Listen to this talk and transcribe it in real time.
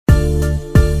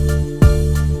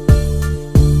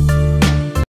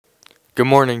Good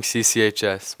morning,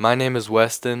 CCHS. My name is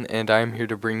Weston, and I am here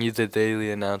to bring you the daily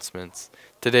announcements.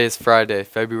 Today is Friday,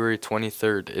 February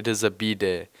 23rd. It is a B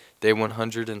day, day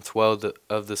 112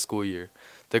 of the school year.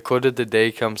 The quote of the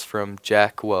day comes from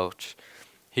Jack Welch.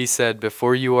 He said,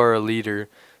 "Before you are a leader,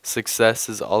 success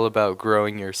is all about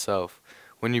growing yourself.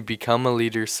 When you become a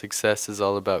leader, success is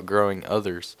all about growing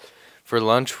others." For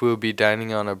lunch, we will be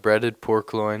dining on a breaded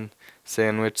pork loin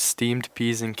sandwich, steamed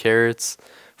peas and carrots,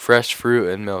 fresh fruit,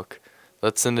 and milk.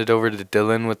 Let's send it over to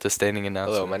Dylan with the standing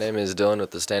announcements. Hello, my name is Dylan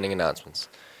with the standing announcements.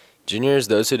 Juniors,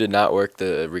 those who did not work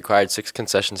the required 6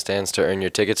 concession stands to earn your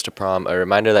tickets to prom, a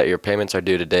reminder that your payments are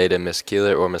due today to Miss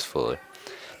Keeler or Miss Fuller.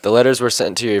 The letters were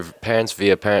sent to your parents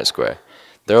via Parent Square.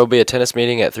 There will be a tennis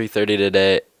meeting at 3:30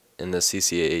 today in the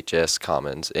CCHS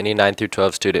Commons. Any 9 through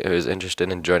 12 student who is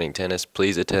interested in joining tennis,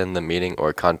 please attend the meeting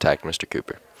or contact Mr.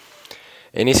 Cooper.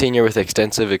 Any senior with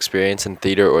extensive experience in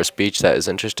theater or speech that is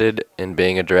interested in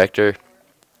being a director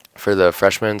for the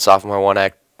freshman, sophomore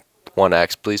one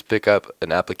acts, please pick up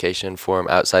an application form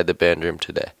outside the band room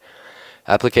today.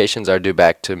 Applications are due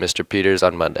back to Mr. Peters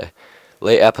on Monday.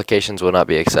 Late applications will not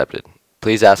be accepted.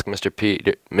 Please ask Mr.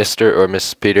 or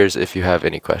Mrs. Peters if you have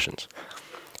any questions.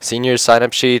 Seniors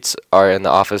sign-up sheets are in the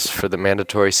office for the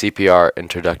mandatory CPR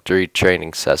introductory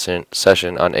training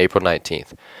session on April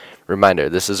 19th. Reminder,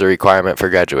 this is a requirement for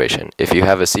graduation. If you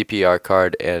have a CPR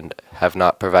card and have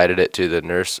not provided it to the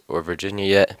nurse or Virginia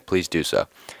yet, please do so.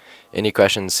 Any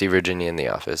questions, see Virginia in the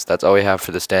office. That's all we have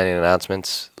for the standing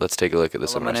announcements. Let's take a look at the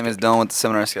seminar My name is schedule. Dylan with the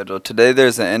seminar schedule. Today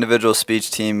there's an individual speech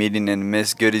team meeting in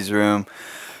Miss Goody's room,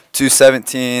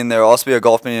 217. There will also be a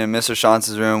golf meeting in Mr.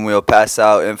 Shantz's room. We'll pass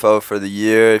out info for the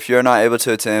year. If you're not able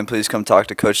to attend, please come talk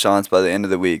to Coach Shantz by the end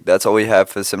of the week. That's all we have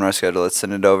for the seminar schedule. Let's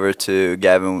send it over to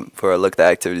Gavin for a look at the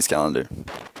activities calendar.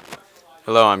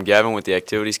 Hello, I'm Gavin with the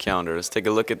activities calendar. Let's take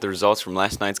a look at the results from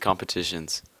last night's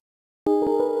competitions.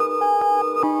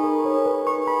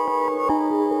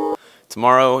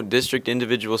 Tomorrow, district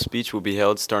individual speech will be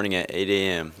held starting at 8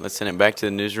 a.m. Let's send it back to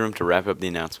the newsroom to wrap up the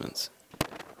announcements.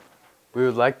 We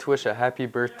would like to wish a happy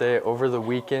birthday over the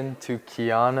weekend to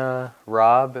Kiana,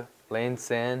 Rob, Lane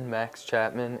Sand, Max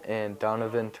Chapman, and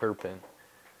Donovan Turpin.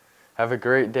 Have a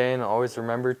great day, and always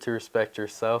remember to respect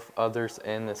yourself, others,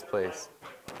 and this place.